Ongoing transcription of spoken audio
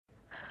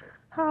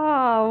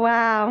Oh,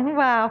 wow,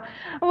 wow.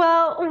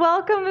 Well,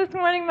 welcome this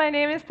morning. My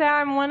name is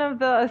Sarah. I'm one of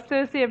the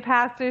associate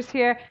pastors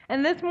here.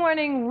 And this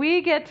morning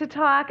we get to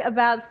talk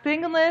about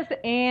singleness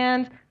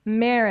and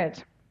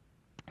marriage.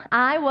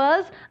 I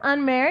was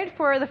unmarried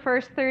for the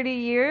first 30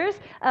 years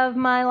of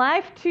my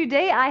life.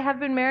 Today I have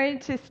been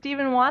married to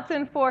Stephen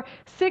Watson for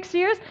 6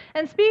 years.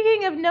 And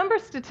speaking of number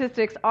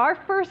statistics, our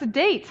first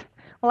date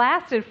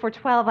lasted for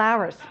 12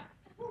 hours.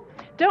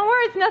 Don't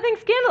worry, it's nothing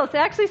scandalous. It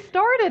actually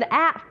started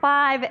at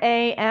 5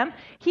 a.m.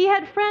 He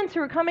had friends who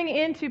were coming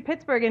into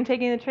Pittsburgh and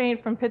taking the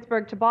train from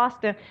Pittsburgh to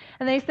Boston.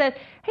 And they said,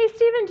 "Hey,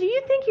 Stephen, do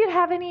you think you'd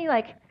have any,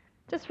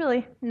 just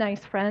really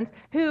nice friends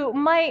who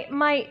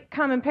might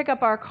come and pick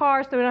up our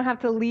car so we don't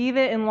have to leave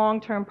it in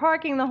long-term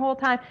parking the whole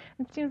time?"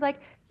 And Stephen's like,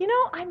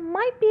 I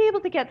might be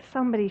able to get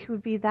somebody who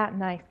would be that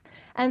nice.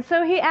 And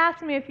so he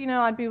asked me if,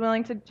 I'd be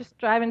willing to just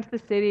drive into the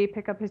city,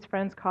 pick up his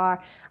friend's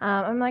car.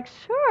 I'm like,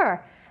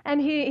 sure. And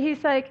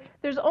he's like,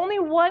 there's only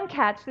one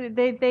catch.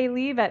 They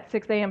leave at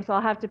 6 a.m., so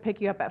I'll have to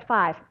pick you up at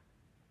 5.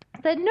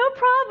 I said, no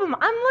problem.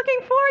 I'm looking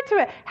forward to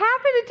it.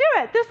 Happy to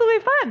do it. This will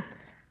be fun.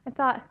 I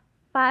thought,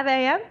 5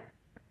 a.m.?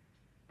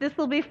 This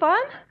will be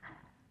fun?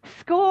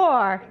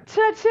 Score.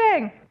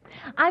 Cha-ching.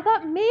 I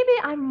thought maybe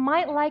I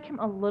might like him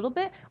a little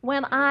bit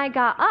when I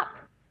got up.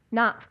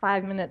 Not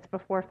 5 minutes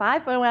before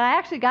 5, but when I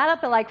actually got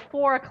up at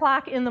 4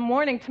 o'clock in the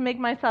morning to make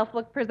myself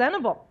look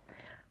presentable.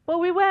 Well,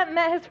 we went,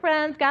 met his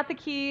friends, got the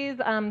keys.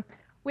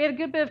 We had a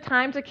good bit of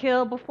time to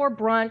kill before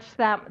brunch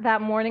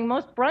that morning.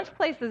 Most brunch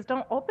places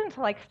don't open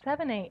till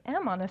 7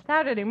 a.m. on a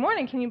Saturday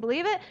morning. Can you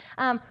believe it?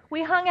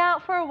 We hung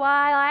out for a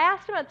while. I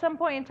asked him at some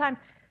point in time,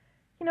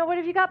 what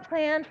have you got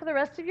planned for the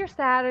rest of your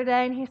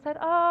Saturday? And he said,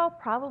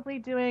 probably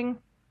doing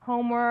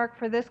homework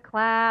for this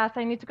class.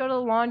 I need to go to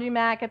the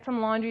laundromat, get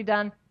some laundry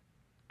done.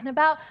 And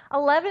about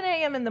 11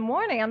 a.m. in the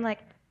morning, I'm like,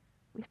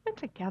 we've been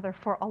together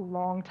for a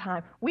long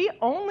time. We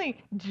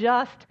only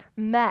just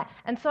met.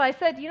 And so I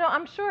said,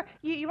 I'm sure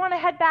you want to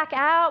head back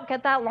out,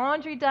 get that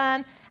laundry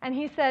done. And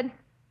he said,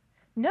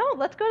 no,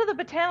 let's go to the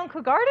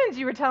botanical gardens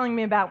you were telling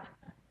me about.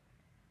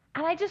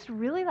 And I just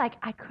really,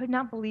 I could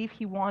not believe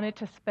he wanted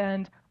to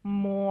spend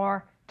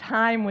more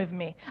time with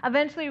me.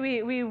 Eventually,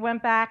 we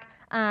went back.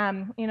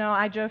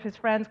 I drove his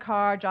friend's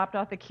car, dropped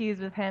off the keys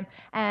with him.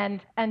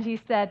 And he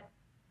said,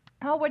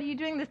 oh, what are you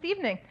doing this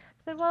evening?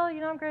 I said, well,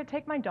 I'm going to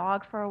take my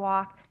dog for a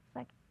walk. He's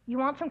like, you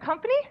want some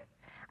company?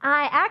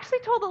 I actually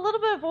told a little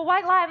bit of a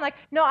white lie. I'm like,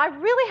 no, I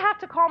really have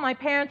to call my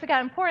parents. I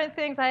got important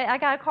things. I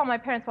got to call my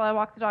parents while I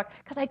walk the dog,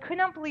 because I could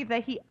not believe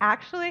that he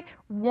actually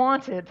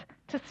wanted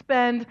to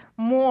spend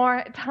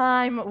more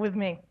time with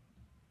me.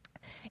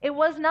 It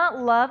was not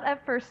love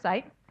at first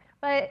sight,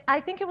 but I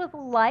think it was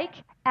like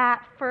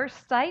at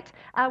first sight.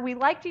 We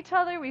liked each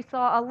other. We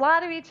saw a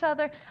lot of each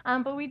other,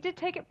 but we did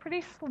take it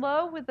pretty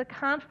slow with the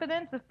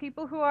confidence of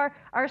people who are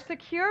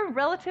secure,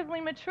 relatively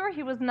mature.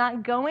 He was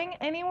not going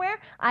anywhere.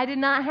 I did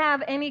not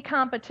have any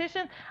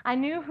competition. I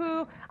knew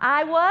who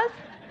I was.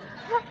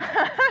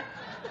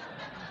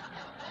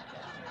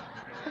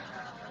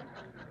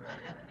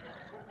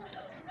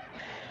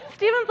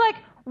 Stephen's like,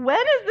 when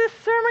is this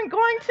sermon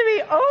going to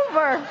be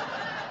over?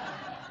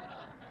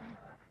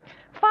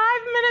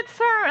 5-minute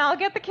sermon, I'll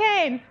get the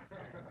cane.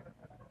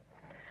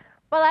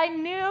 But I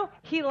knew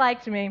he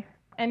liked me,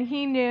 and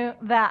he knew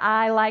that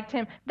I liked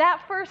him.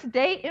 That first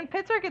date in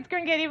Pittsburgh, it's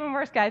going to get even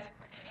worse, guys.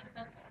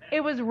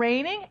 It was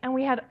raining, and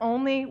we had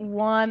only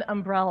one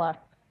umbrella.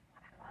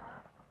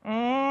 So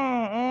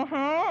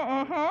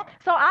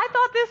I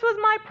thought this was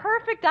my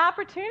perfect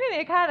opportunity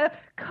to kind of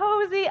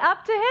cozy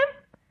up to him.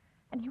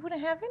 And he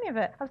wouldn't have any of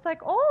it. I was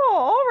like,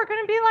 we're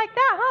going to be like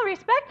that, huh?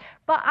 Respect?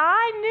 But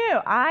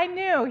I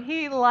knew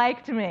he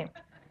liked me.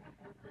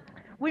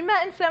 We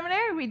met in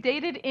seminary. We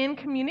dated in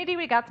community.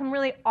 We got some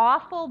really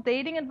awful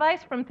dating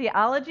advice from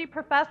theology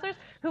professors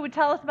who would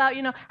tell us about,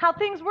 how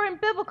things were in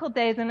biblical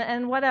days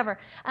and whatever.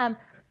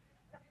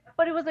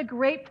 But it was a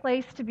great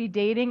place to be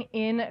dating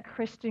in a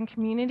Christian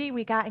community.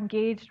 We got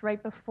engaged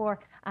right before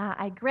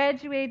I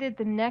graduated.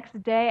 The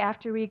next day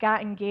after we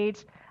got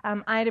engaged,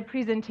 I had a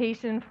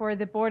presentation for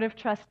the Board of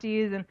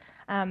Trustees,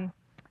 and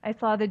I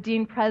saw the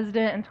dean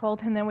president and told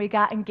him that we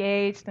got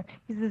engaged. And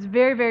he's this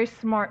very, very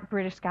smart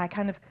British guy,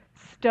 kind of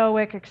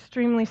stoic,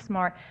 extremely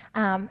smart.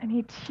 And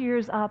he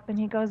tears up, and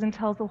he goes and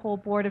tells the whole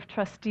Board of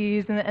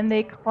Trustees, and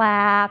they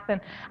clap.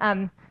 And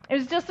it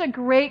was just a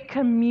great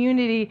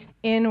community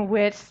in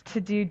which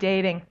to do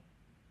dating.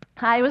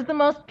 It was the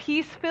most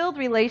peace-filled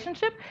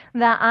relationship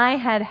that I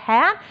had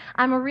had.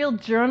 I'm a real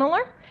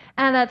journaler,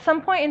 and at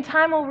some point in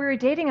time while we were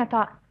dating, I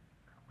thought,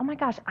 oh my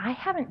gosh, I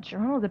haven't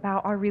journaled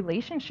about our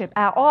relationship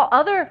at all.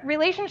 Other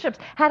relationships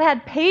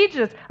had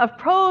pages of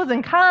pros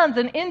and cons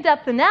and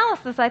in-depth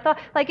analysis. I thought,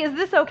 is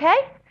this okay?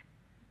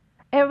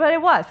 But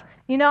it was.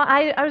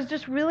 I was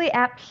just really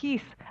at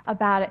peace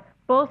about it.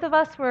 Both of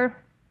us were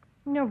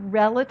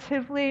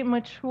relatively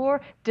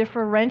mature,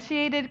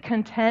 differentiated,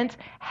 content,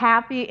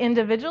 happy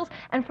individuals.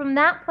 And from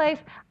that place,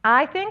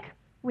 I think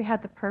we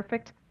had the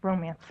perfect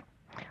romance.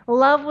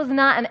 Love was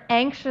not an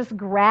anxious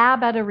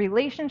grab at a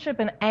relationship,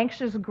 an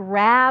anxious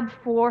grab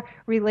for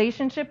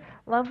relationship.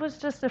 Love was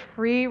just a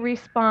free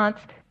response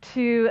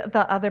to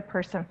the other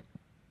person.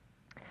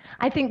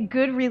 I think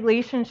good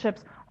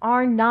relationships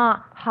are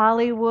not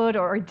Hollywood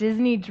or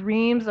Disney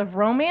dreams of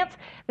romance.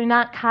 They're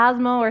not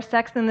Cosmo or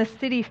Sex and the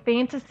City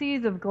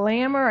fantasies of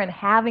glamour and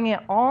having it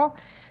all.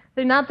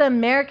 They're not the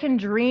American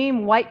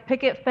dream, white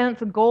picket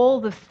fence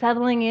goals of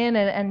settling in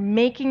and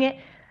making it.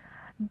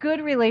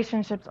 Good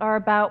relationships are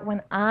about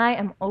when I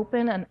am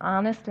open and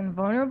honest and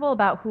vulnerable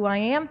about who I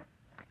am,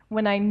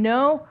 when I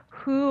know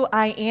who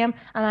I am,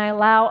 and I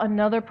allow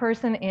another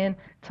person in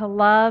to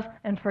love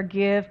and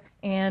forgive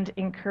and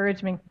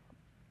encourage me.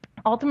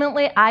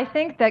 Ultimately, I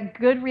think that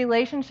good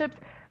relationships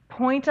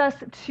point us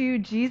to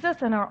Jesus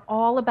and are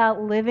all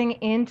about living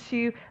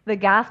into the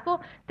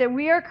gospel, that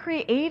we are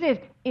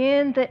created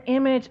in the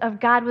image of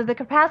God with the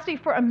capacity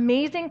for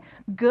amazing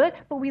good,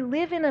 but we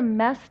live in a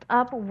messed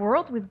up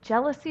world with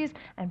jealousies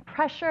and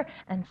pressure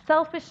and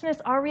selfishness.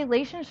 Our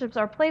relationships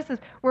are places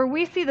where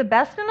we see the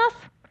best in us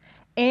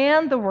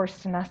and the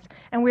worst in us.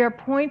 And we are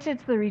pointed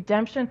to the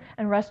redemption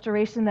and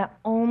restoration that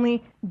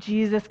only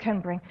Jesus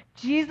can bring.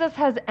 Jesus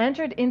has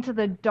entered into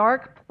the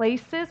dark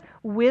places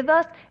with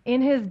us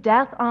in his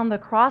death on the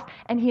cross,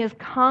 and he has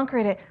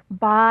conquered it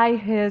by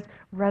his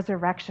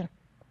resurrection.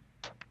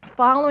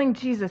 Following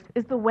Jesus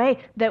is the way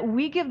that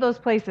we give those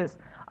places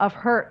of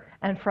hurt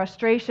and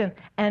frustration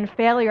and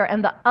failure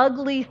and the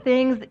ugly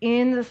things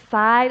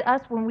inside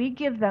us, when we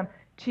give them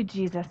to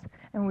Jesus,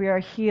 and we are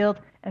healed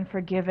and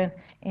forgiven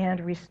and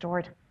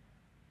restored.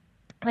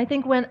 I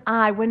think when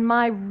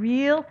my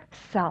real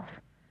self,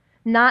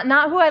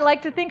 not who I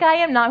like to think I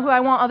am, not who I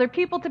want other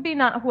people to be,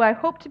 not who I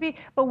hope to be,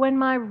 but when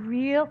my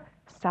real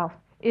self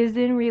is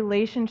in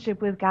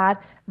relationship with God,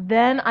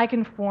 then I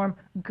can form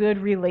good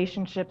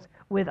relationships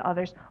with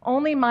others.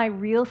 Only my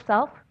real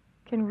self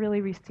can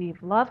really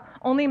receive love.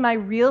 Only my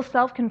real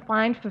self can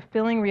find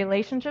fulfilling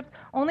relationships.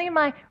 Only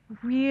my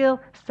real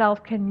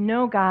self can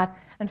know God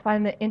and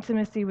find the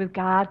intimacy with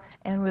God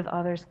and with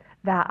others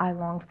that I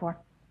long for.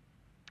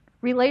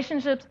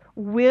 Relationships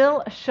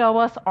will show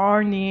us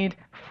our need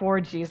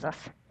for Jesus.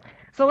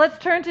 So let's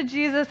turn to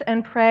Jesus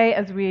and pray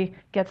as we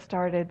get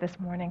started this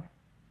morning.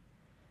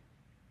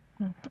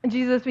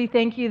 Jesus, we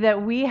thank you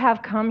that we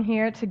have come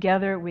here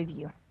together with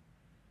you.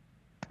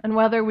 And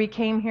whether we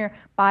came here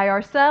by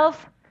ourselves,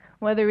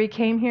 whether we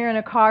came here in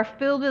a car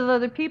filled with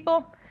other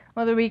people,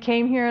 whether we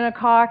came here in a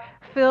car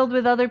filled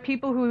with other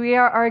people who we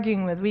are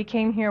arguing with, we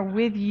came here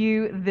with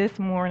you this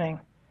morning.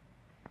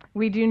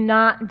 We do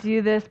not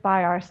do this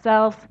by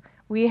ourselves.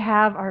 We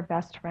have our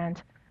best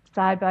friend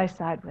side by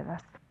side with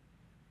us.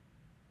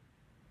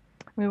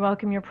 We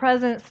welcome your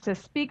presence to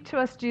speak to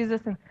us,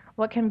 Jesus, in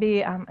what can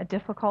be a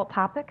difficult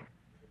topic.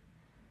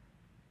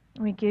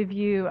 We give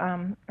you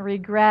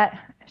regret,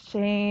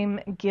 shame,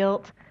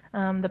 guilt,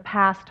 the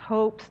past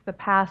hopes, the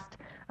past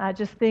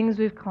just things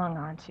we've clung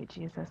on to,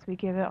 Jesus. We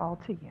give it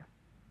all to you.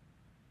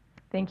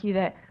 Thank you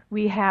that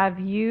we have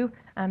you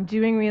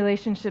doing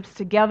relationships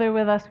together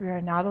with us. We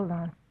are not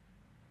alone.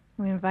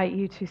 We invite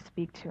you to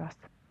speak to us,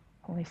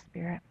 Holy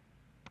Spirit.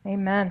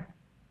 Amen.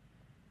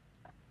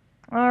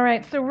 All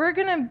right, so we're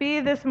going to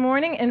be this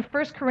morning in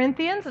 1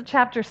 Corinthians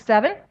chapter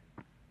 7.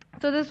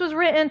 So this was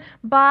written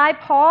by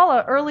Paul,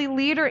 an early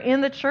leader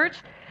in the church.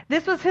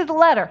 This was his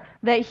letter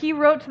that he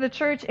wrote to the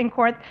church in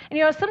Corinth.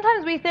 And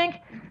sometimes we think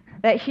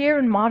that here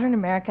in modern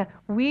America,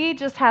 we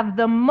just have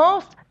the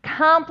most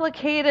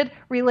complicated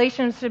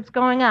relationships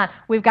going on.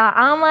 We've got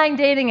online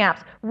dating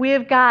apps.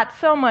 We've got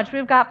so much.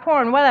 We've got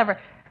porn, whatever.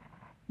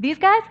 These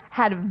guys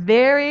had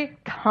very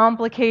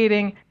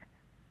complicating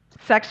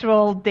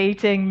sexual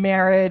dating,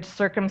 marriage,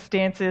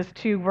 circumstances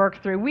to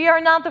work through. We are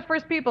not the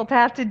first people to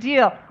have to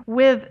deal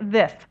with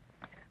this.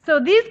 So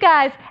these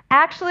guys,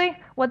 actually,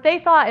 what they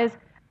thought is,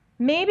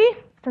 maybe,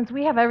 since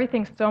we have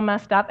everything so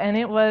messed up, and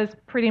it was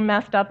pretty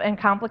messed up and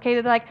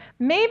complicated,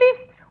 maybe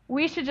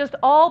we should just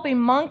all be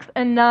monks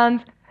and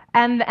nuns,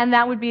 and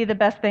that would be the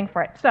best thing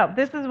for it. So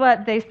this is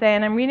what they say,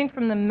 and I'm reading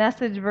from the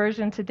Message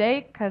version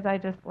today, because I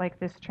just like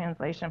this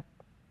translation.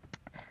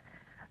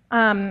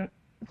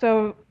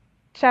 So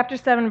chapter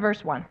 7,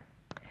 verse 1.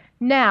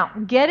 Now,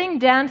 getting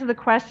down to the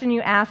question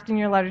you asked in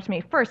your letter to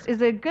me. First,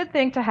 is it a good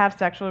thing to have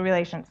sexual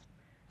relations?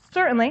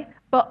 Certainly,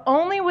 but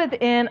only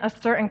within a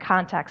certain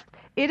context.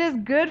 It is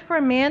good for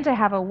a man to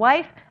have a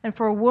wife and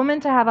for a woman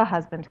to have a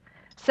husband.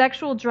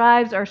 Sexual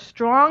drives are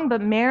strong,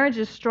 but marriage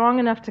is strong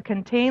enough to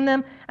contain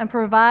them and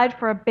provide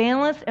for a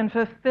balanced and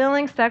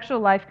fulfilling sexual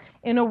life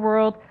in a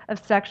world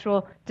of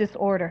sexual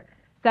disorder.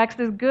 Sex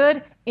is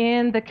good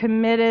in the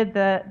committed,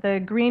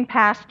 the green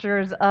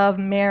pastures of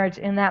marriage,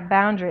 in that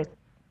boundaries.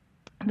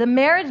 The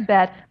marriage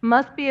bed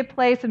must be a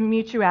place of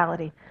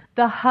mutuality.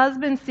 The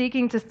husband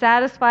seeking to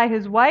satisfy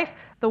his wife,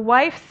 the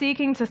wife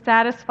seeking to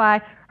satisfy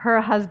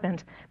her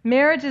husband.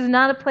 Marriage is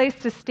not a place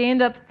to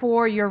stand up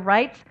for your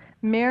rights.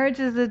 Marriage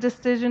is a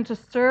decision to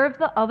serve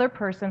the other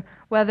person,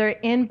 whether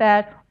in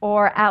bed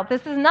or out.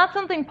 This is not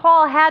something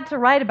Paul had to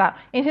write about.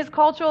 In his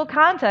cultural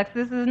context,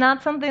 this is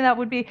not something that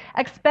would be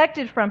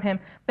expected from him,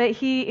 but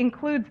he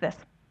includes this.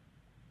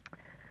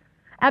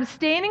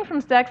 Abstaining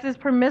from sex is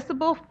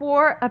permissible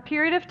for a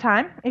period of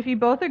time if you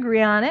both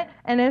agree on it,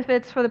 and if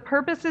it's for the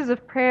purposes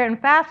of prayer and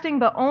fasting,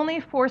 but only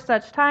for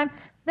such time,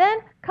 then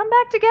come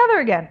back together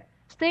again.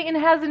 Satan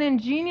has an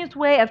ingenious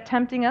way of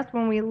tempting us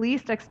when we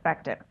least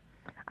expect it.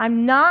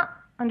 I'm not,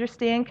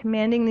 understand,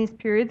 commanding these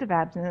periods of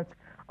abstinence,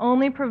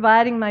 only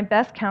providing my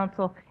best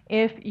counsel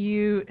if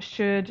you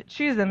should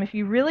choose them. If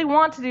you really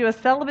want to do a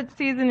celibate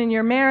season in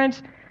your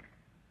marriage,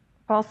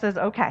 Paul says,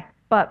 okay,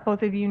 but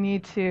both of you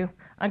need to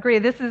agree.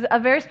 This is a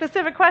very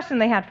specific question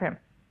they had for him.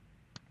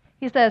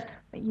 He says,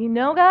 but you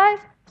know, guys,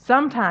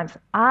 sometimes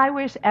I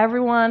wish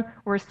everyone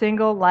were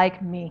single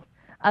like me.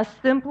 A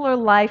simpler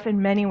life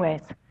in many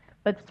ways.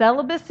 But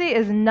celibacy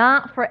is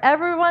not for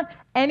everyone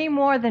any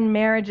more than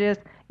marriage is.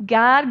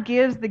 God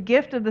gives the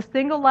gift of the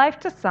single life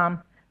to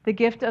some, the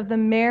gift of the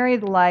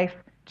married life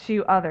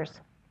to others.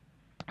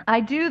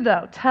 I do,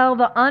 though, tell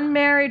the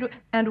unmarried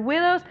and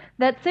widows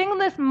that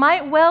singleness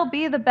might well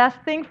be the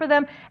best thing for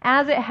them,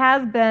 as it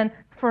has been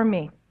for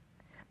me.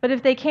 But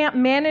if they can't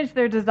manage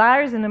their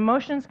desires and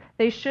emotions,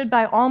 they should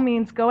by all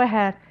means go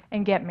ahead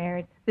and get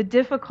married. The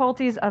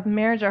difficulties of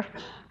marriage are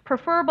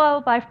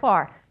preferable by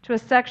far to a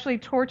sexually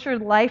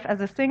tortured life as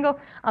a single.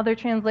 Other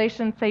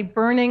translations say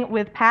burning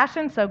with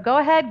passion. So go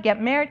ahead,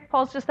 get married.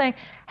 Paul's just saying,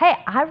 hey,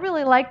 I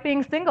really like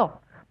being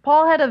single.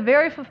 Paul had a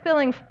very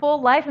fulfilling,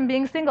 full life, and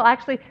being single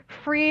actually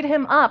freed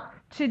him up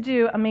to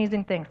do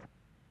amazing things.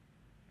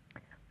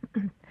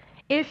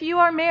 If you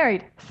are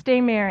married,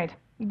 stay married.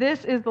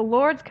 This is the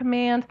Lord's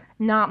command,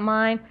 not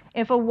mine.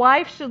 If a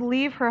wife should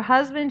leave her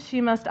husband, she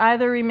must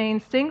either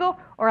remain single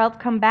or else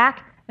come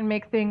back and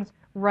make things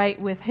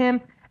right with him.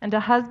 And a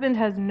husband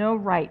has no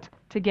right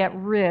to get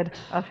rid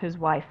of his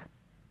wife.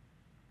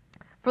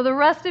 For the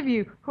rest of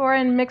you who are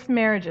in mixed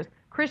marriages,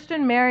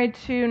 Christian married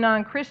to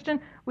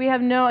non-Christian, we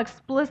have no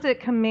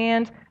explicit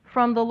command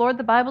from the Lord.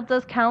 The Bible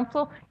does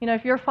counsel.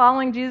 If you're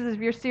following Jesus,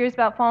 if you're serious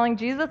about following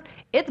Jesus,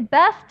 it's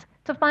best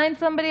to find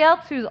somebody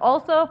else who's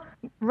also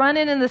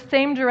running in the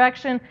same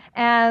direction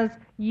as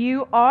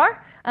you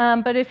are.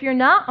 But if you're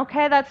not,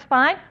 okay, that's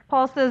fine.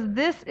 Paul says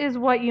this is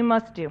what you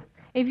must do.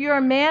 If you're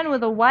a man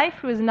with a wife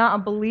who is not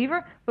a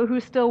believer, but who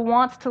still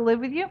wants to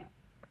live with you,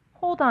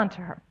 hold on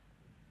to her.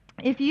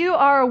 If you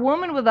are a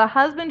woman with a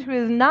husband who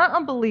is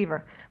not a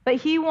believer, but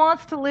he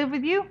wants to live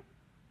with you,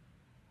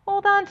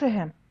 hold on to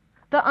him.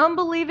 The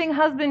unbelieving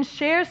husband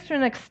shares to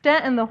an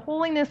extent in the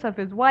holiness of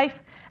his wife,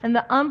 and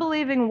the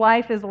unbelieving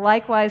wife is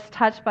likewise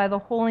touched by the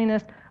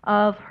holiness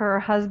of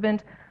her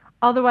husband.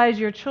 Otherwise,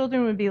 your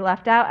children would be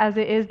left out. As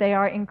it is, they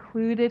are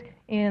included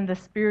in the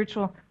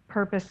spiritual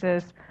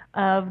purposes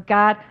of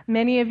God.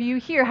 Many of you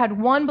here had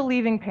one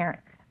believing parent,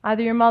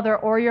 either your mother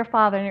or your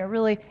father, and it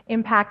really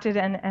impacted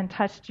and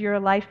touched your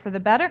life for the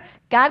better.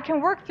 God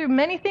can work through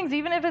many things,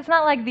 even if it's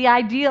not like the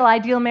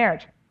ideal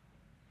marriage.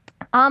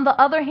 On the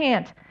other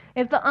hand,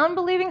 if the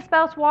unbelieving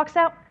spouse walks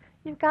out,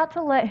 you've got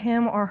to let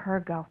him or her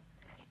go.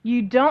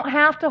 You don't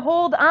have to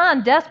hold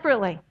on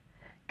desperately.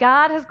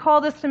 God has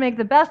called us to make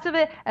the best of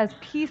it as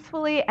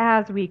peacefully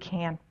as we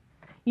can.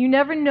 You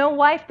never know,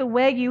 wife, the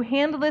way you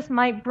handle this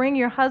might bring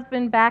your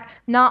husband back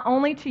not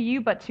only to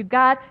you but to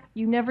God.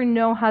 You never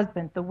know,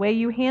 husband, the way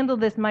you handle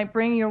this might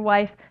bring your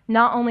wife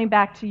not only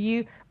back to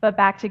you but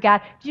back to God.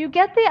 Do you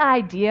get the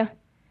idea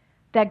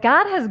that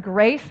God has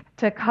grace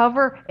to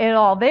cover it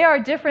all? There are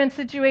different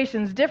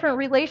situations, different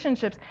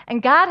relationships,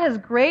 and God has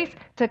grace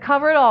to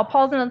cover it all.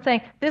 Paul's not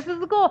saying, this is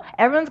the goal.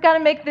 Everyone's got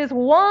to make this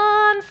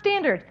one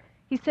standard.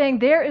 He's saying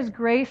there is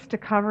grace to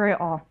cover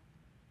it all.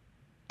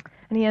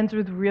 And he ends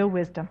with real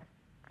wisdom.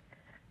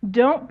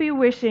 Don't be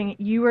wishing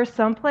you were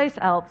someplace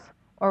else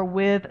or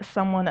with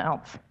someone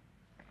else.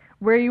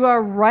 Where you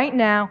are right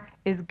now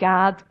is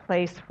God's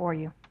place for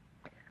you.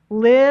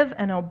 Live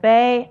and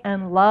obey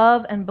and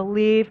love and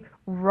believe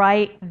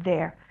right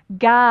there.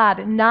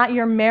 God, not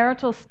your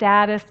marital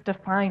status,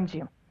 defines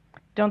you.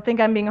 Don't think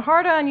I'm being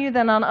harder on you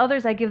than on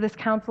others. I give this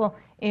counsel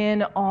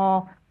in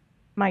all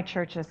my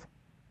churches.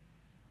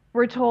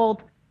 We're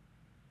told,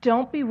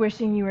 don't be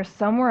wishing you were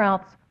somewhere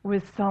else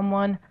with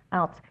someone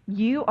else.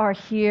 You are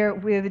here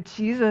with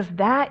Jesus.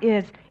 That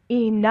is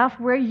enough.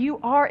 Where you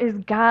are is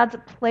God's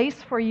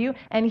place for you,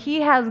 and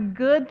he has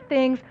good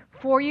things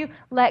for you.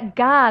 Let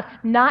God,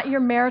 not your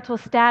marital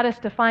status,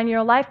 define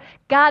your life.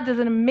 God does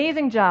an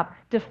amazing job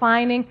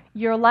defining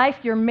your life,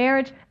 your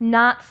marriage,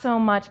 not so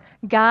much.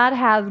 God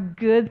has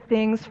good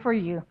things for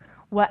you,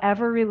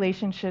 whatever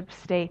relationship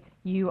state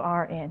you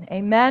are in.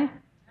 Amen?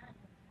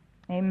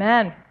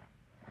 Amen.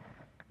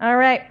 All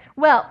right.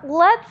 Well,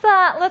 let's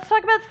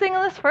talk about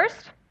singleness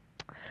first.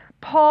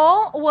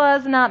 Paul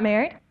was not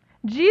married.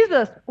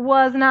 Jesus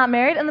was not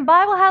married, and the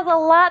Bible has a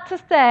lot to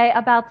say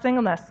about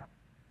singleness.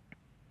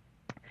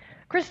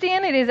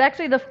 Christianity is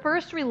actually the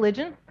first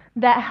religion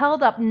that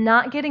held up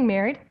not getting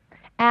married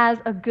as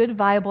a good,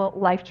 viable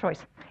life choice.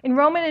 In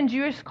Roman and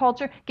Jewish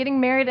culture, getting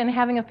married and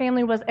having a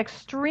family was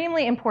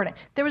extremely important.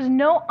 There was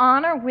no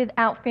honor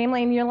without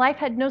family, and your life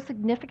had no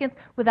significance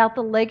without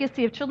the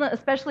legacy of children,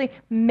 especially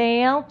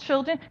male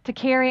children, to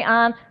carry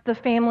on the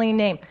family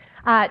name.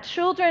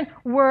 Children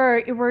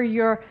were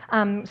your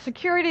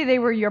security, they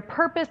were your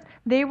purpose,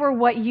 they were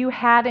what you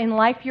had in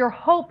life. Your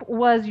hope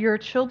was your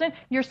children,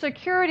 your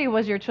security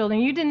was your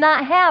children. You did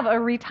not have a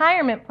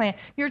retirement plan.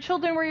 Your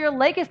children were your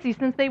legacy,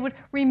 since they would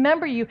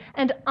remember you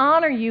and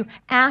honor you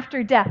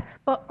after death.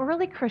 But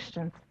early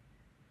Christians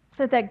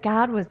said that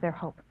God was their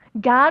hope.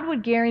 God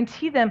would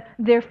guarantee them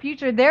their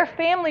future. Their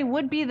family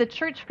would be the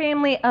church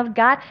family of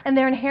God, and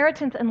their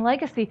inheritance and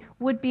legacy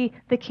would be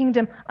the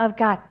kingdom of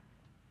God.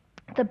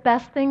 The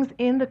best things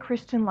in the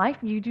Christian life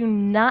you do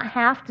not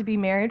have to be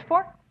married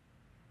for: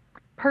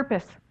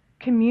 purpose,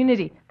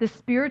 community, the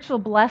spiritual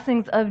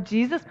blessings of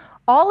Jesus.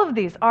 All of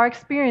these are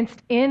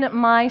experienced in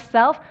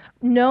myself.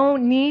 No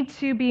need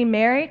to be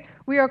married.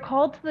 We are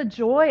called to the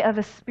joy of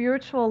a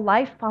spiritual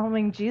life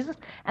following Jesus,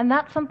 and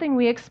that's something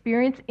we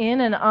experience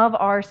in and of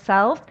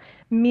ourselves.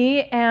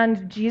 Me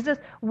and Jesus,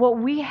 what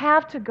we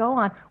have to go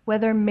on,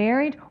 whether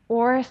married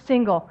or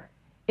single,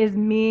 is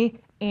me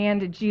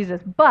and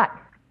Jesus.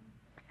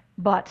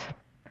 But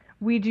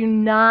we do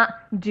not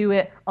do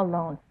it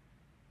alone.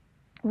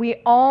 We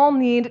all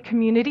need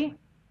community.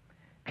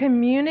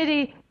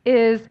 Community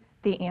is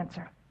the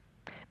answer.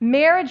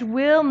 Marriage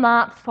will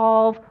not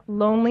solve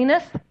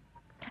loneliness.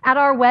 At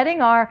our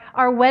wedding,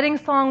 our wedding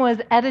song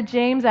was Etta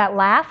James, "At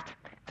Last."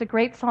 It's a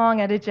great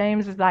song. Etta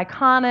James is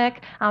iconic.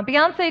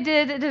 Beyonce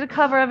did a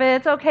cover of it.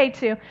 It's okay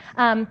too.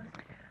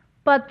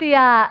 But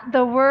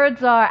the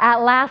words are,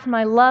 "At last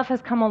my love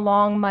has come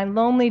along, my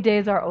lonely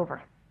days are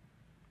over."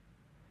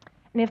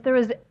 And if there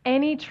was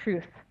any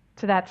truth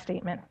to that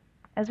statement,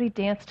 as we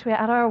danced to it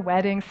at our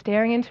wedding,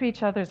 staring into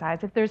each other's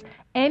eyes, if there's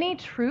any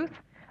truth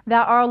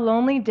that our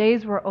lonely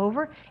days were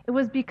over, it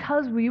was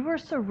because we were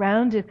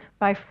surrounded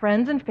by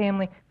friends and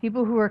family,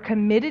 people who were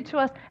committed to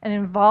us and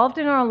involved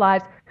in our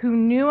lives, who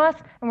knew us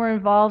and were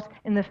involved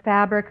in the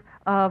fabric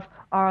of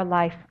our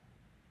life.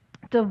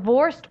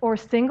 Divorced or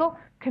single,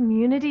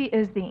 community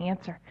is the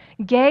answer.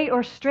 Gay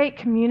or straight,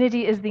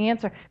 community is the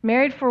answer.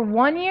 Married for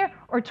 1 year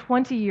or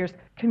 20 years,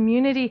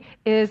 community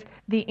is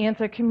the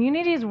answer.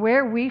 Community is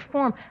where we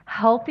form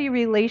healthy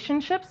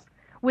relationships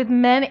with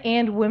men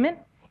and women,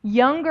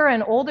 younger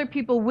and older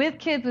people, with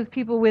kids, with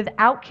people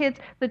without kids.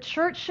 The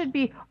church should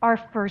be our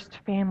first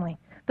family,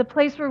 the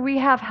place where we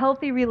have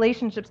healthy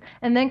relationships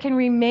and then can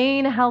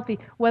remain healthy,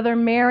 whether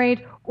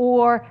married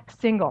or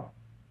single.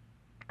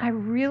 I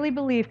really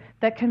believe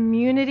that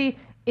community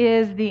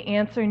is the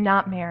answer,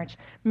 not marriage.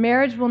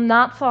 Marriage will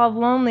not solve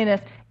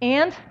loneliness.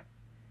 And,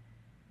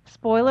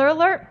 spoiler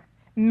alert,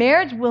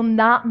 marriage will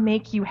not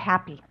make you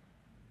happy.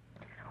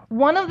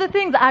 One of the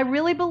things I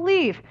really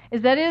believe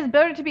is that it is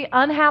better to be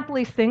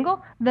unhappily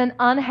single than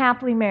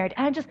unhappily married.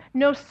 And I just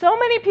know so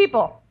many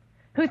people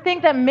who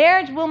think that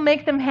marriage will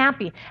make them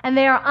happy, and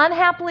they are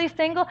unhappily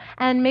single,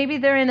 and maybe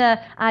they're in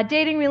a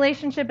dating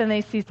relationship and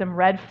they see some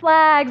red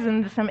flags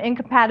and some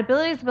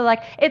incompatibilities, but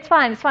like, it's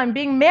fine.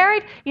 Being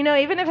married,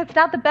 even if it's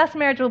not the best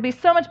marriage, will be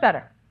so much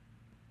better.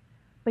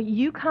 But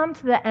you come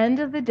to the end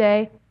of the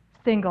day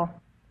single,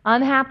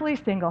 unhappily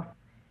single.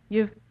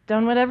 You've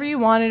done whatever you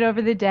wanted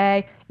over the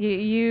day.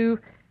 You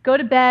go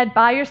to bed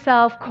by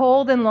yourself,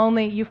 cold and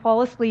lonely. You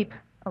fall asleep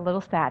a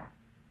little sad.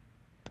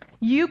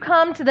 You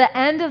come to the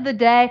end of the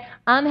day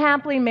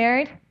unhappily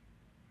married,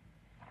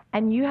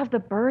 and you have the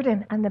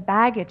burden and the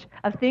baggage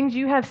of things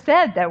you have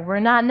said that were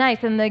not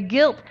nice, and the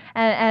guilt,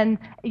 and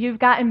you've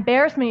got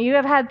embarrassment. You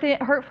have had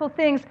hurtful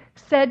things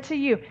said to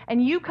you.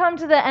 And you come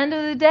to the end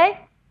of the day,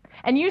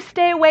 and you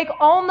stay awake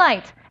all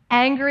night,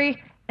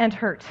 angry and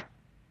hurt.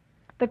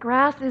 The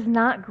grass is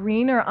not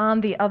greener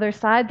on the other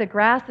side. The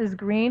grass is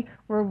green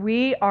where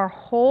we are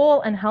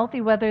whole and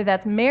healthy, whether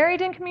that's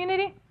married in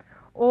community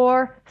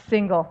or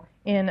single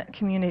in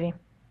community.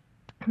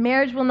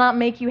 Marriage will not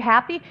make you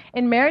happy.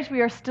 In marriage,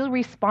 we are still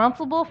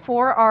responsible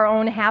for our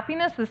own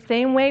happiness the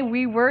same way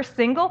we were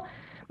single.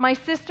 My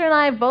sister and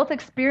I have both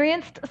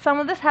experienced some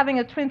of this. Having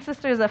a twin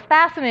sister is a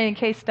fascinating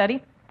case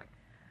study.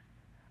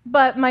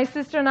 But my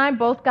sister and I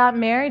both got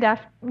married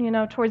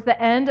towards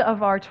the end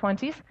of our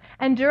 20s.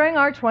 And during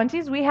our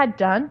 20s, we had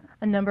done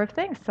a number of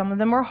things. Some of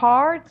them were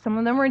hard. Some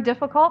of them were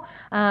difficult.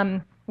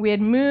 We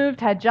had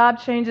moved, had job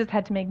changes,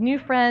 had to make new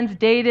friends,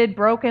 dated,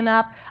 broken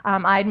up.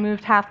 I'd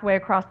moved halfway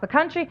across the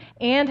country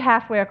and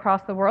halfway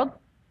across the world.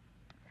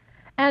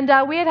 And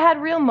we had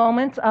real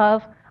moments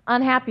of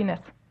unhappiness.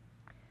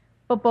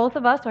 But both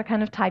of us are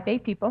kind of type A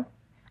people.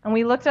 And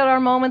we looked at our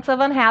moments of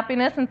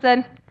unhappiness and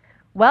said,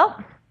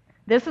 well,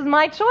 this is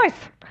my choice.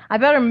 I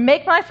better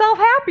make myself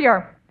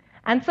happier.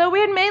 And so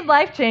we had made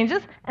life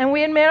changes, and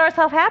we had made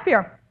ourselves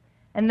happier.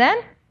 And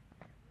then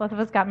both of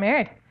us got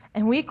married.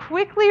 And we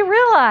quickly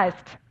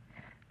realized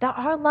that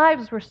our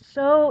lives were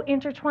so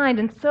intertwined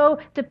and so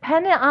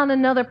dependent on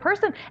another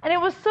person. And it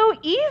was so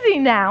easy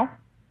now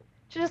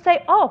to just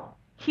say, oh,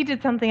 he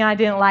did something I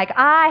didn't like.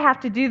 I have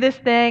to do this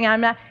thing.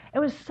 It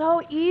was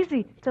so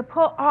easy to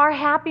put our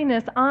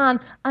happiness on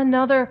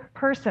another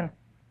person.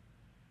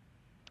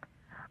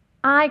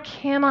 I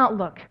cannot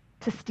look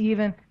to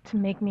Stephen to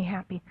make me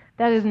happy.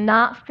 That is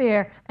not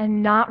fair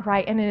and not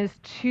right, and it is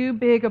too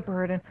big a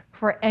burden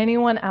for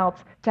anyone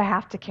else to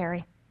have to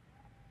carry.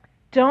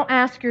 Don't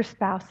ask your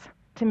spouse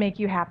to make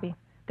you happy.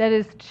 That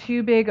is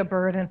too big a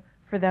burden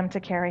for them to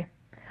carry.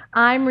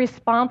 I'm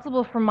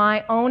responsible for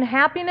my own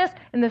happiness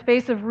in the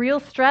face of real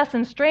stress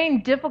and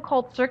strain,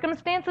 difficult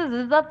circumstances.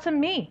 It's up to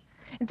me.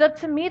 It's up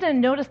to me to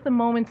notice the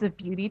moments of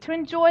beauty, to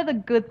enjoy the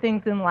good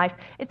things in life.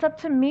 It's up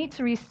to me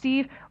to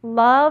receive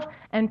love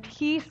and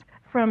peace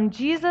from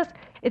Jesus.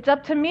 It's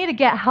up to me to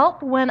get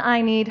help when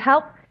I need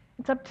help.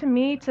 It's up to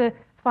me to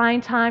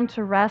find time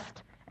to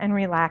rest and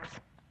relax.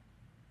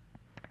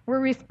 We're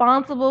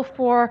responsible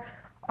for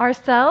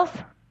ourselves,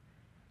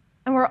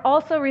 and we're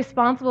also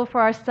responsible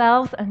for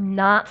ourselves and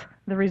not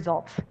the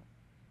results.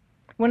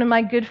 One of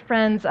my good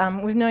friends,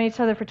 we've known each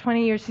other for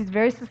 20 years. She's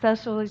very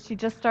successful. She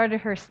just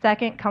started her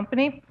second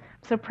company.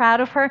 I'm so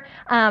proud of her.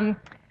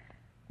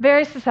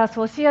 Very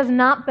successful. She has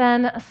not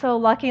been so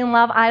lucky in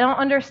love. I don't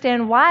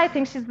understand why. I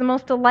think she's the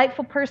most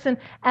delightful person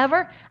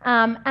ever.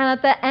 And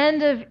at the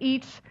end of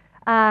each,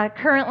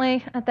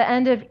 currently, at the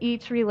end of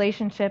each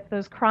relationship,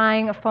 those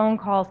crying phone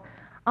calls,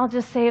 I'll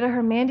just say to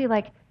her, Mandy,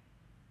 like,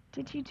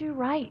 did you do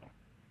right?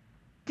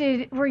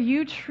 Were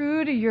you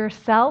true to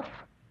yourself?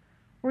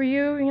 Were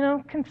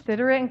you,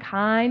 considerate and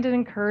kind and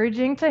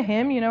encouraging to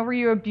him? Were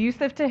you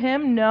abusive to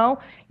him? No.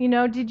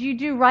 Did you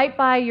do right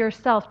by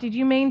yourself? Did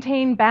you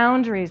maintain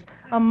boundaries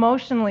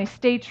emotionally?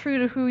 Stay true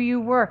to who you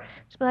were?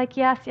 She'd be like,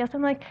 yes.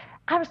 I'm like,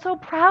 I'm so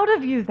proud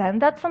of you then.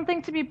 That's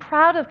something to be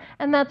proud of,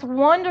 and that's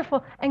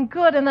wonderful and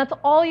good, and that's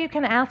all you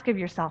can ask of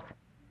yourself.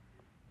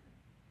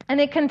 And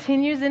it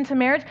continues into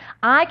marriage.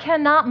 I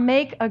cannot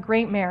make a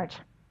great marriage.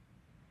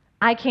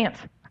 I can't.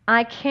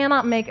 I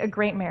cannot make a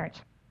great marriage.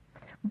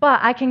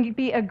 But I can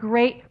be a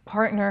great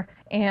partner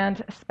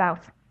and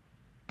spouse.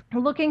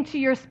 Looking to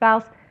your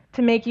spouse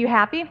to make you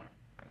happy,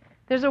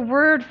 there's a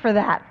word for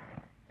that.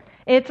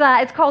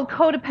 It's called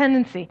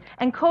codependency.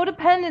 And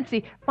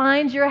codependency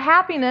finds your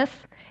happiness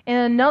in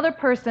another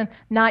person,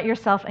 not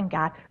yourself and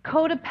God.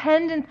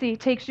 Codependency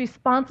takes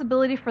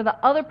responsibility for the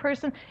other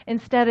person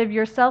instead of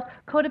yourself.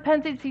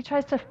 Codependency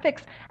tries to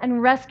fix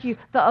and rescue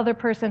the other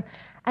person.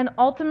 And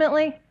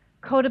ultimately,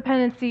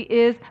 codependency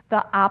is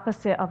the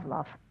opposite of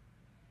love.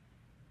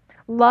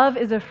 Love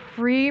is a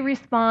free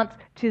response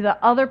to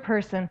the other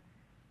person,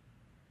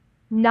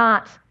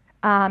 not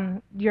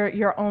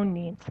your own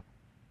needs.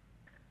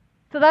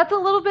 So that's a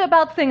little bit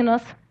about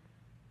singleness.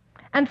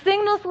 And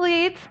singleness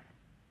leads,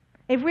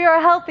 if we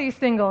are healthy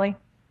singly,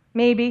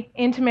 maybe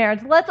into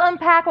marriage. Let's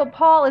unpack what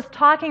Paul is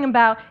talking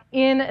about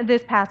in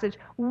this passage.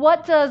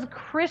 What does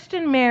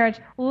Christian marriage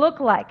look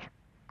like,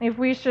 if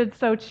we should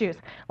so choose?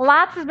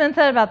 Lots has been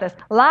said about this.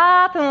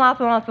 Lots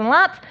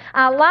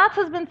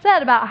has been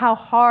said about how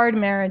hard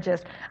marriage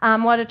is,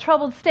 what a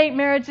troubled state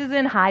marriage is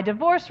in, high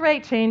divorce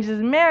rate, changes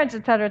in marriage,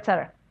 etc.,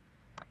 etc.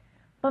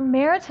 But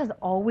marriage has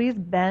always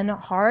been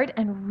hard,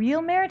 and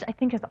real marriage, I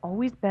think, has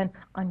always been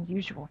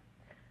unusual.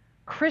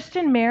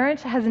 Christian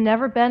marriage has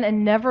never been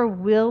and never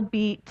will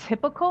be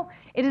typical.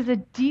 It is a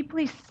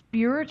deeply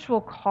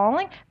spiritual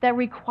calling that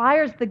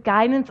requires the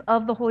guidance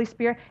of the Holy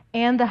Spirit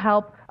and the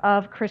help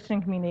of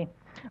Christian community.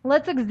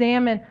 Let's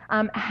examine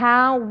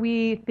how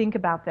we think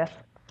about this.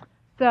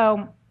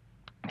 So,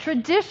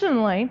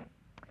 traditionally,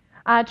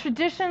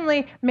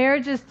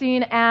 marriage is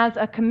seen as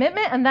a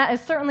commitment, and that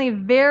is certainly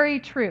very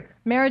true.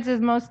 Marriage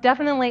is most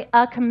definitely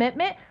a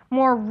commitment.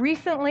 More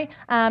recently,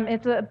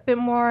 it's a bit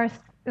more,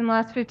 in the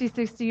last 50,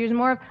 60 years,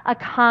 more of a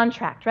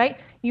contract, right?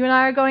 You and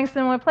I are going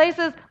similar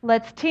places.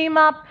 Let's team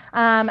up.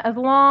 As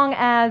long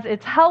as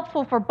it's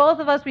helpful for both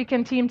of us, we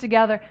can team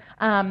together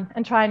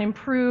and try and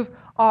improve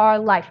our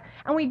life.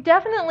 And we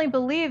definitely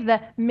believe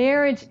that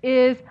marriage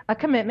is a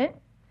commitment,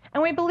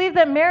 and we believe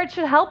that marriage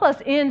should help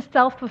us in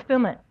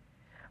self-fulfillment.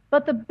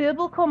 But the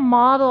biblical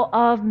model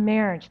of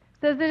marriage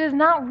says it is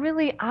not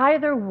really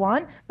either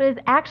one, but it's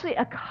actually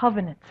a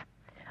covenant,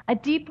 a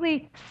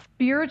deeply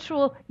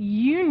spiritual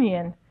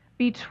union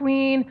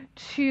between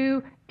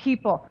two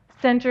people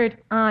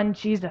centered on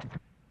Jesus.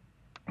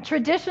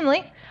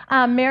 Traditionally,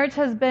 marriage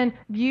has been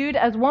viewed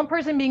as one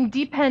person being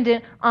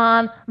dependent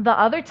on the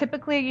other.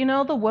 Typically,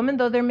 the woman,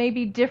 though there may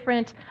be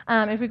different,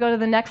 if we go to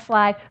the next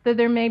slide, though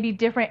there may be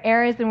different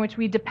areas in which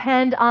we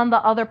depend on the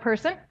other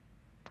person.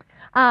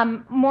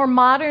 More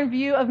modern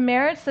view of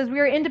marriage says we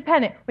are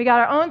independent. We got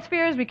our own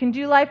spheres. We can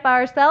do life by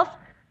ourselves.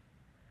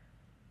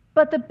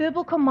 But the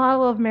biblical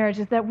model of marriage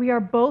is that we are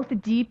both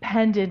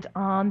dependent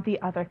on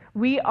the other.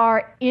 We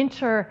are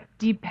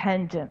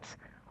interdependent.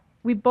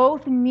 We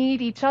both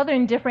need each other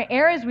in different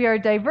areas. We are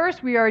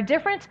diverse. We are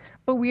different,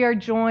 but we are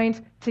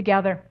joined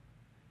together.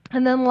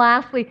 And then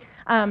lastly,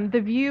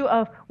 the view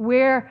of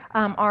where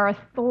our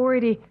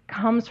authority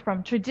comes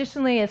from.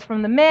 Traditionally, it's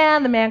from the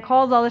man. The man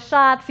calls all the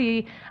shots.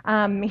 He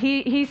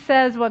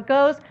says what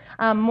goes.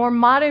 More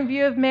modern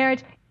view of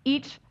marriage,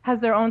 each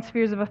has their own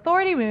spheres of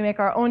authority. We make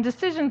our own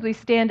decisions. We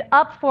stand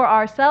up for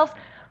ourselves.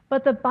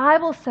 But the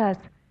Bible says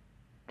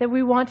that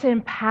we want to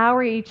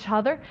empower each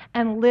other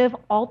and live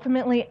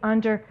ultimately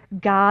under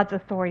God's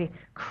authority.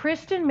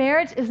 Christian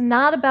marriage is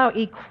not about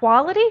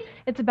equality,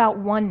 it's about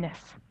oneness.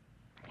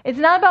 It's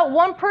not about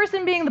one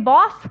person being the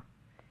boss,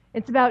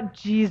 it's about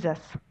Jesus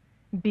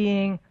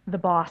being the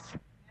boss.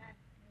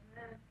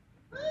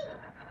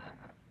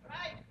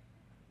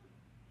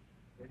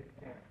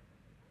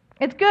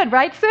 It's good,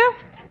 right, Sue?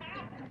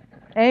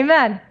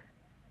 Amen.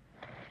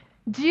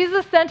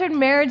 Jesus-centered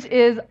marriage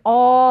is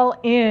all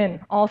in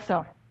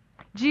also.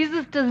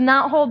 Jesus does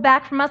not hold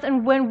back from us,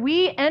 and when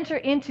we enter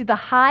into the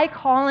high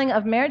calling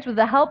of marriage with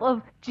the help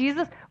of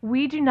Jesus,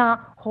 we do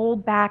not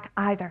hold back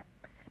either.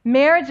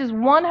 Marriage is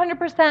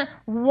 100%,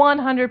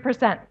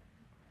 100%.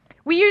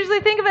 We usually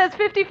think of it as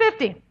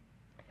 50-50.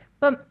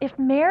 But if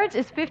marriage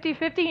is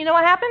 50-50, you know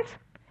what happens?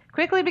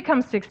 Quickly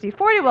becomes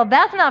 60-40. Well,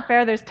 that's not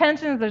fair. There's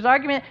tensions, there's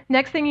argument.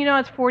 Next thing you know,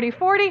 it's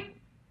 40-40.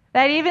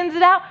 That evens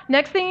it out.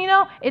 Next thing you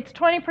know, it's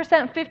 20%,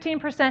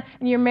 15%,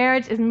 and your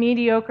marriage is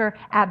mediocre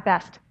at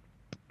best.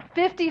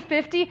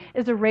 50-50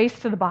 is a race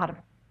to the bottom.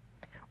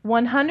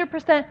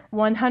 100%,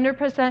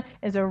 100%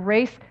 is a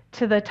race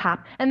to the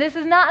top. And this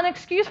is not an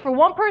excuse for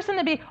one person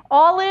to be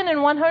all in and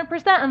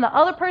 100% and the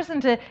other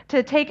person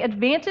to take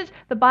advantage.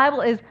 The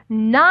Bible is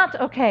not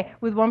okay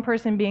with one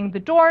person being the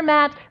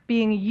doormat,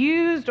 being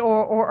used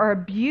or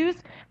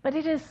abused, but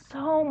it is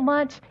so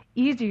much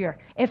easier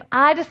if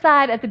I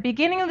decide at the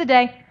beginning of the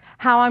day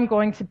how I'm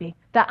going to be,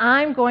 that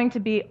I'm going to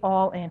be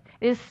all in.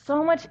 It is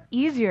so much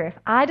easier if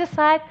I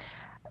decide,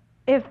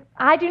 if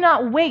I do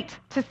not wait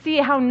to see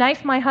how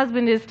nice my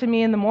husband is to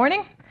me in the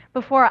morning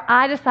before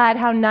I decide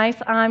how nice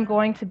I'm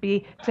going to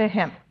be to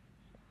him.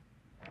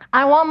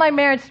 I want my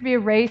marriage to be a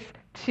race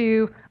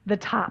to the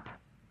top.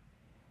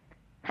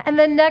 And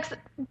then next,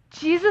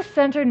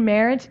 Jesus-centered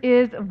marriage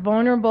is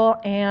vulnerable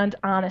and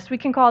honest. We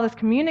can call this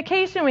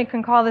communication. We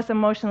can call this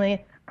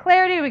emotionally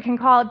clarity. We can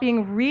call it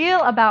being real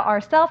about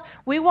ourselves.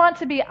 We want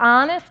to be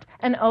honest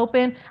and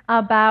open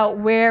about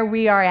where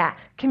we are at.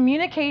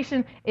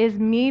 Communication is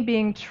me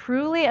being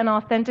truly and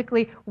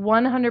authentically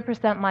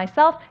 100%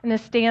 myself in a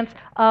stance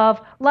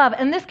of love.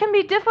 And this can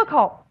be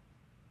difficult.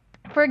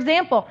 For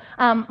example,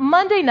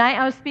 Monday night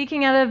I was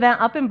speaking at an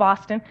event up in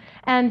Boston,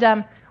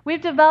 and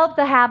we've developed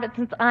the habit,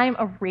 since I'm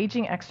a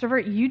raging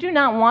extrovert, you do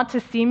not want to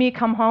see me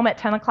come home at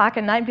 10 o'clock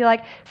at night and be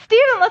like,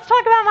 Stephen, let's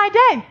talk about my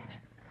day.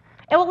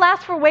 It will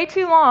last for way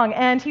too long,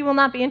 and he will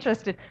not be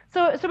interested.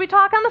 So we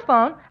talk on the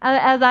phone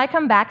as I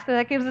come back, so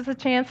that gives us a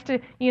chance to,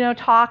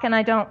 talk, and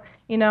I don't,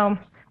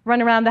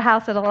 run around the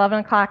house at 11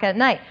 o'clock at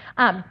night.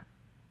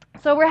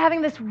 So we're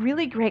having this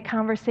really great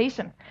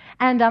conversation,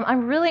 and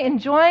I'm really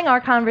enjoying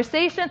our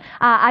conversation.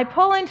 I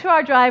pull into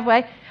our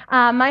driveway.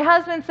 My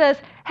husband says,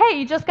 "Hey,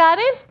 you just got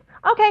in?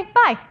 Okay,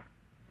 bye."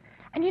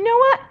 And you know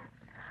what?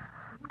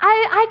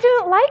 I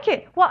didn't like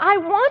it. What I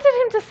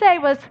wanted him to say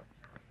was,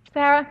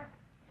 "Sarah,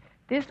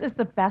 this is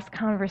the best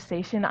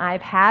conversation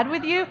I've had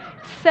with you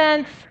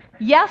since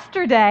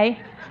yesterday,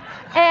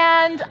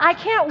 and I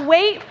can't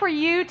wait for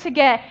you to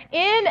get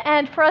in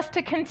and for us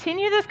to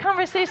continue this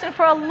conversation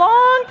for a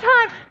long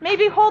time,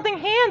 maybe holding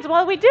hands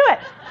while we do it."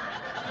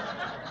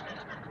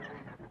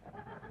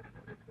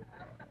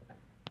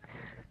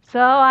 So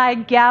I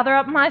gather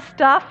up my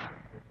stuff,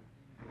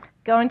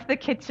 go into the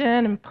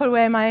kitchen and put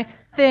away my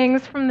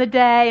things from the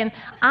day, and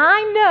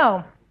I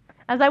know,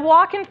 as I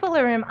walk into the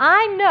living room,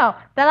 I know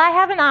that I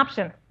have an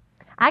option.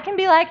 I can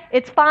be like,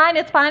 "It's fine,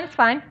 it's fine, it's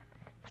fine."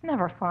 It's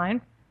never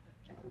fine.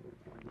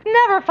 It's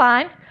never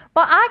fine.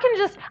 But I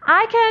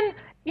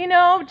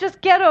can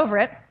just get over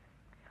it.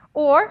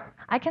 Or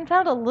I can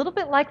sound a little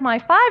bit like my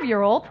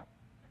 5-year-old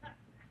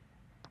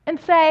and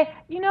say,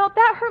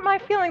 "That hurt my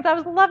feelings. I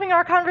was loving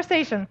our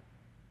conversation."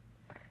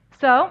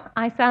 So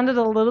I sounded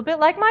a little bit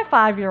like my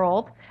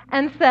 5-year-old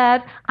and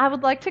said, "I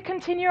would like to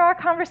continue our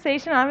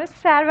conversation. I'm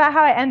sad about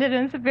how I ended,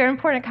 and it's a very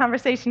important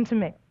conversation to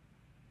me."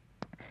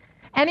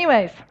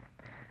 Anyways,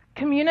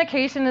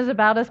 communication is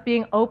about us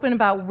being open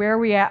about where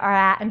we are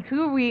at and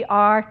who we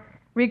are,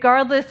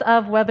 regardless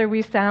of whether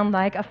we sound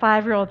like a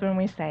 5-year-old when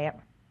we say it.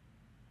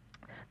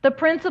 The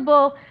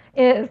principle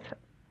is,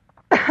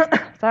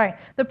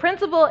 the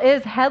principle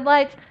is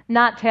headlights,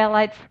 not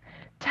taillights.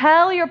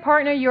 Tell your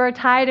partner you are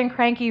tired and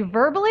cranky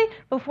verbally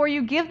before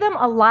you give them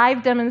a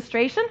live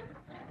demonstration.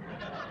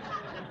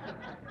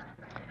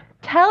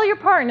 Tell your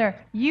partner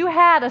you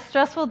had a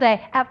stressful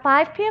day at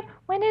 5 p.m.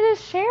 when it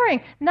is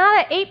sharing, not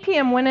at 8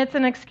 p.m. when it's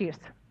an excuse.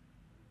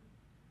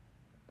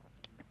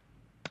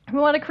 We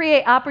want to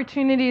create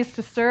opportunities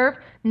to serve,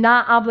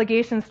 not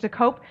obligations to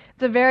cope.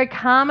 It's a very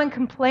common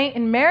complaint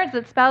in marriage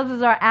that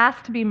spouses are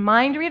asked to be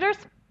mind readers.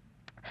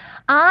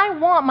 I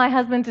want my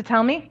husband to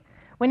tell me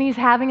when he's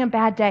having a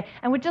bad day.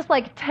 And with just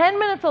like 10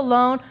 minutes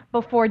alone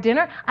before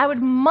dinner, I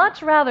would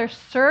much rather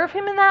serve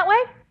him in that way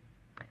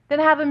than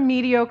have a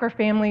mediocre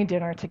family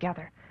dinner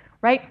together,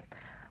 right?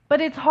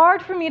 But it's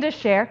hard for me to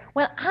share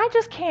when I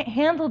just can't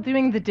handle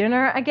doing the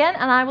dinner again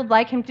and I would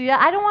like him to do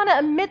that. I don't want to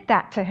admit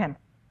that to him.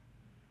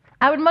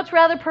 I would much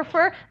rather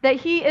prefer that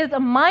he is a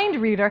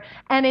mind reader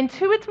and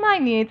intuits my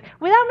needs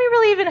without me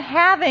really even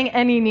having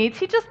any needs.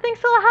 He just thinks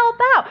he'll help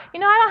out. I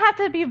don't have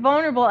to be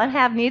vulnerable and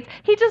have needs.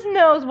 He just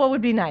knows what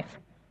would be nice.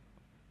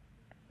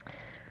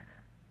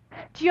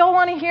 Do you all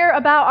want to hear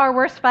about our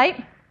worst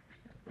fight?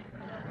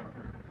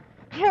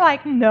 You're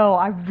like, no,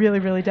 I really,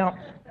 really don't.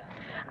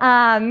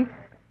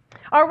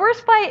 Our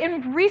worst fight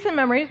in recent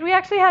memories, we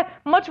actually had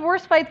much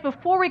worse fights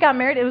before we got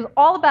married. It was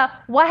all about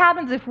what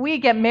happens if we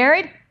get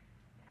married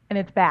and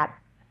it's bad.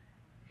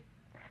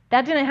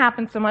 That didn't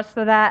happen so much,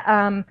 so that,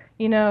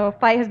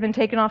 fight has been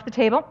taken off the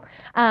table.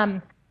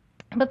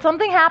 But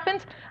something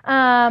happened.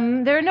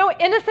 There are no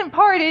innocent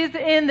parties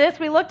in this.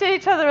 We looked at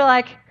each other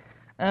like,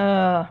 put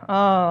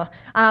on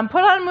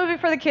a movie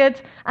for the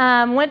kids,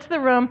 went to the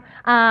room,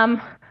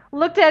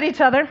 looked at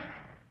each other,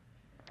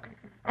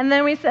 and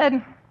then we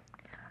said,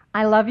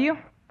 I love you,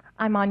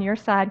 I'm on your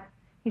side.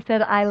 He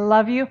said, I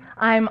love you,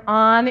 I'm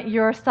on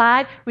your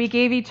side. We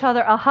gave each other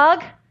a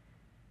hug,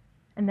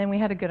 and then we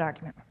had a good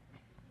argument.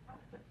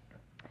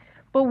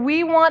 But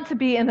we want to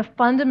be in the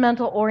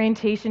fundamental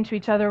orientation to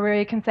each other where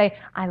you can say,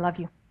 I love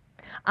you.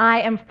 I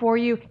am for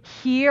you.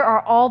 Here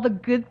are all the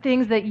good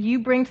things that you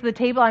bring to the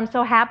table. I'm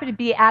so happy to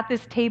be at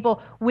this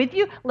table with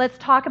you. Let's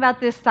talk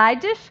about this side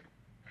dish,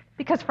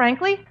 because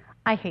frankly,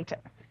 I hate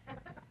it.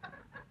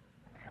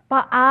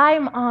 But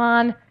I'm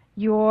on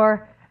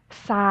your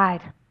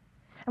side.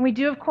 And we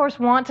do, of course,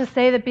 want to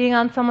say that being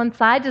on someone's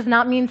side does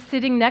not mean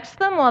sitting next to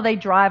them while they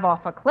drive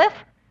off a cliff.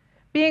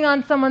 Being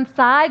on someone's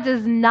side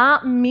does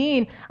not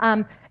mean,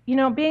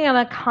 being an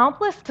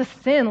accomplice to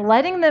sin,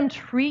 letting them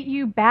treat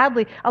you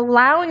badly,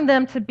 allowing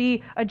them to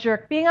be a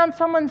jerk. Being on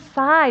someone's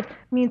side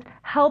means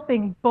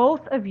helping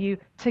both of you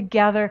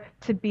together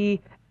to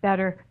be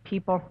better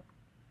people.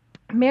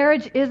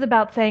 Marriage is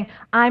about saying,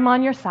 I'm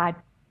on your side,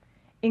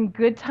 in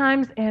good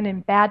times and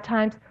in bad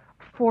times,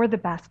 for the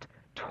best,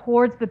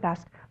 towards the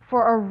best,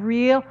 for a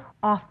real,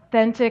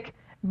 authentic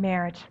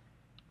marriage.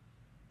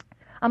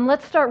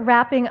 Let's start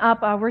wrapping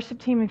up. Worship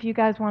team, if you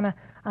guys want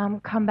to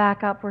come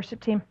back up,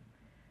 worship team.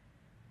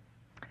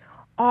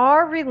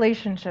 Our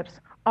relationships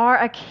are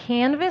a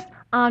canvas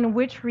on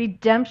which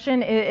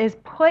redemption is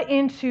put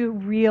into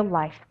real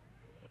life.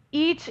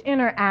 Each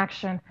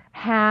interaction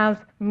has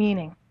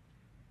meaning.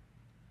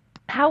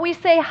 How we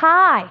say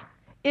hi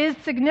is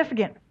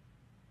significant.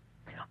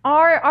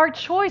 Our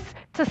choice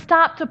to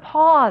stop, to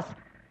pause,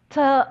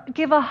 to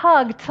give a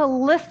hug, to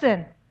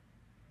listen,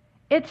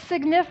 it's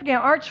significant.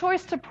 Our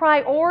choice to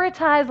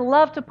prioritize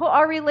love, to put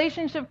our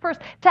relationship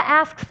first, to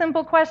ask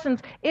simple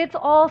questions, it's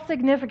all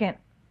significant.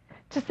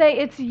 To say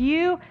it's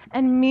you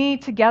and me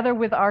together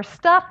with our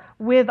stuff,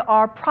 with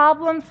our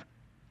problems,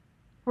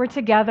 we're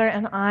together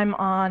and I'm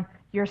on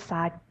your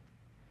side.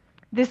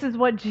 This is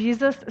what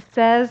Jesus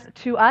says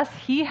to us.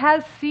 He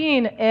has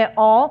seen it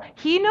all.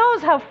 He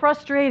knows how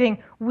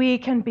frustrating we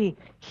can be.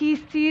 He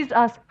sees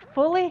us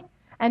fully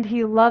and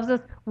he loves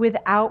us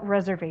without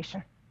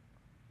reservation.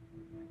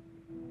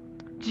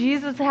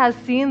 Jesus has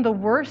seen the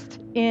worst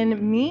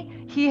in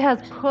me. He has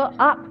put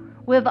up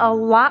with a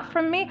lot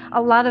from me,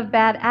 a lot of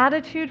bad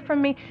attitude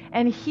from me,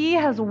 and he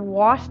has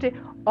washed it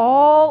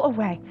all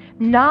away.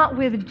 Not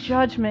with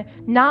judgment,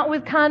 not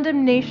with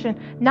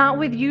condemnation, not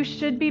with you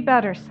should be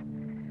betters,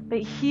 but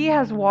he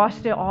has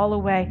washed it all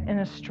away in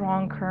a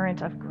strong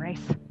current of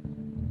grace.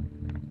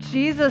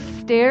 Jesus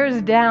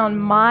stares down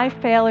my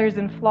failures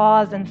and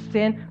flaws and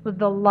sin with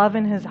the love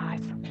in his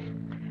eyes.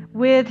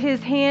 With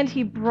his hand,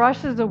 he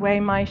brushes away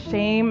my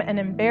shame and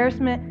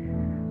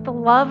embarrassment. The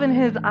love in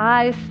his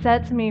eyes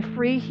sets me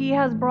free. He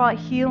has brought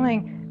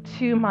healing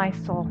to my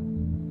soul.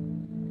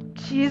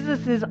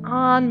 Jesus is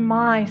on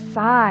my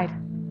side,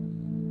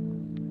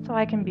 so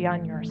I can be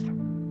on yours.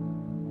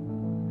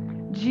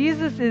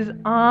 Jesus is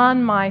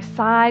on my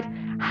side.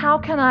 How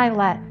can I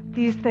let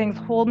these things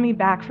hold me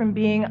back from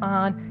being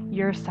on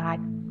your side?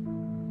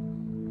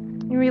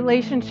 In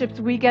relationships,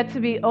 we get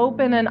to be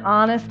open and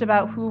honest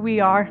about who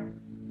we are.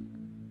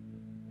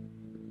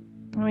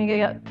 And we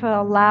get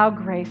to allow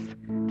grace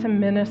to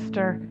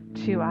minister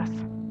to us.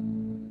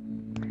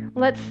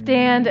 Let's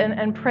stand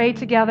and pray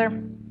together.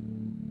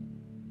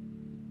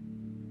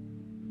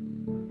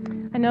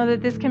 I know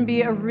that this can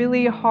be a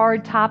really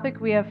hard topic.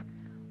 We have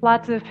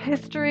lots of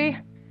history.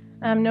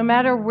 No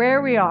matter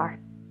where we are,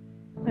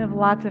 we have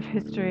lots of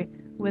history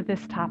with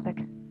this topic.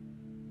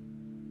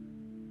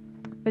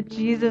 But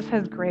Jesus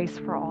has grace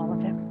for all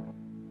of it.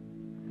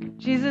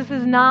 Jesus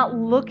is not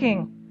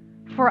looking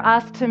for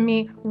us to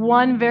meet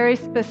one very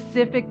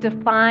specific,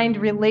 defined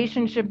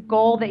relationship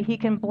goal that he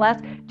can bless.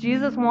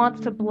 Jesus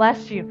wants to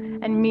bless you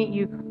and meet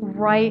you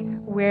right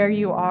where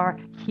you are,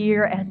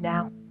 here and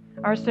now.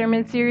 Our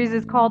sermon series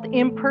is called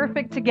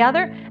Imperfect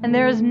Together, and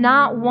there is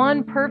not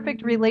one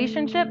perfect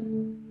relationship.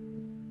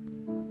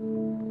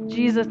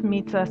 Jesus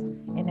meets us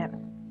in it.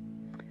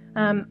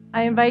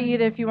 I invite you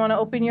to, if you want to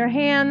open your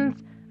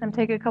hands and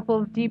take a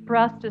couple of deep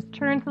breaths, just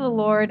turn to the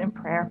Lord in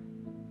prayer.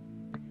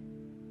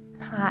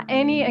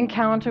 Any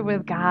encounter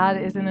with God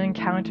is an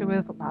encounter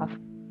with love.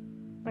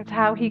 It's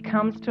how he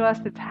comes to us.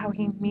 It's how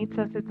he meets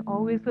us. It's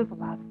always with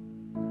love.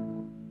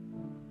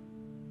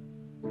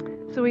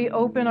 So we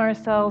open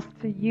ourselves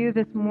to you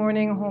this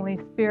morning, Holy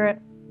Spirit.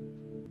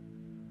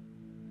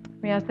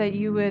 We ask that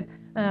you would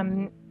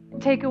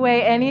take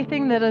away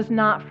anything that is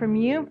not from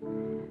you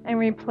and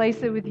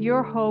replace it with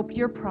your hope,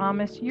 your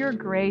promise, your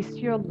grace,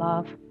 your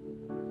love.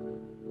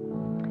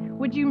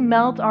 Would you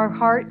melt our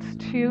hearts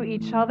to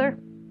each other?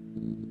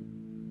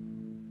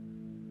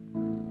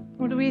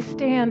 Would we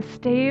stand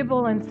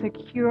stable and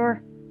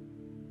secure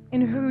in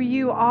who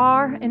you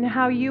are and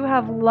how you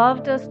have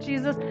loved us,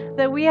 Jesus,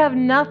 that we have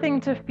nothing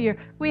to fear.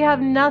 We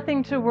have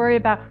nothing to worry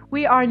about.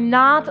 We are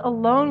not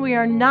alone. We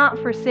are not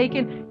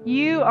forsaken.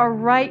 You are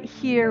right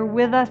here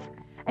with us,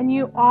 and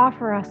you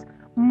offer us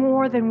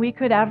more than we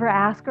could ever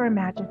ask or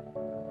imagine.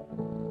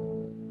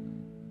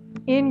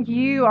 In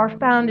you are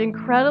found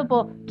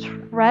incredible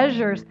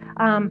treasures,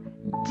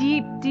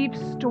 deep, deep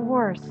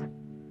stores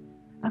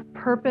of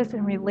purpose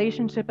and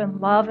relationship and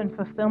love and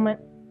fulfillment.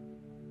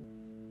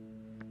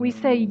 We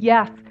say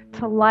yes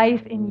to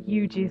life in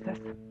you, Jesus.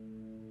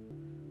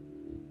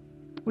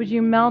 Would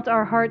you melt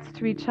our hearts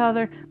to each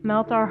other,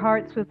 melt our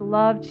hearts with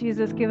love,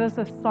 Jesus? Give us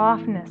a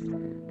softness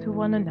to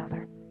one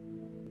another.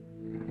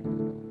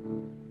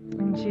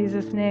 In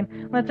Jesus'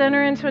 name. Let's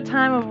enter into a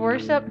time of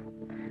worship,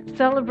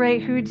 celebrate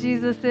who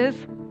Jesus is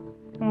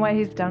and what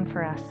he's done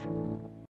for us.